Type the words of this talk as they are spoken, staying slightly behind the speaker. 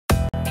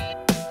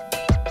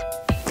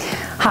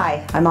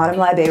Hi, I'm Autumn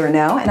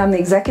Labbé-Renaud, and I'm the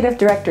Executive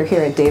Director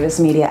here at Davis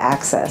Media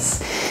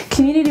Access.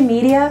 Community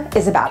media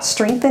is about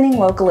strengthening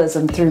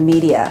localism through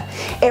media,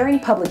 airing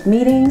public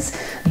meetings,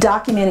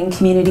 documenting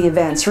community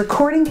events,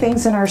 recording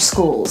things in our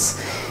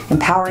schools,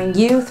 empowering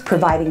youth,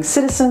 providing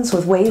citizens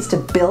with ways to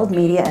build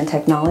media and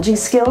technology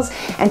skills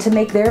and to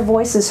make their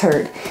voices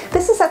heard.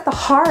 This is at the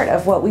heart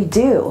of what we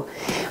do.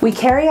 We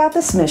carry out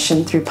this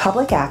mission through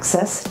public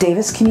access,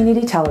 Davis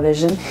Community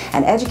Television,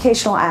 and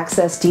educational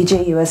access,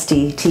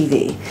 DJUSD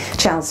TV,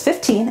 channels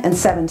 15 and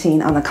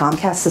 17 on the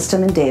Comcast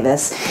system in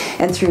Davis,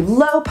 and through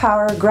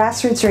low-power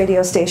grassroots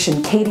radio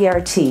station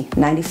KDRT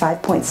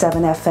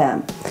 95.7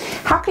 FM.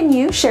 How can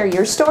you share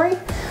your story?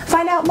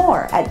 Find out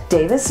more at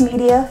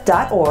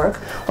davismedia.org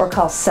or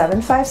call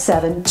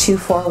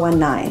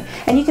 757-2419.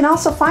 And you can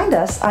also find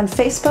us on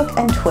Facebook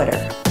and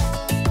Twitter.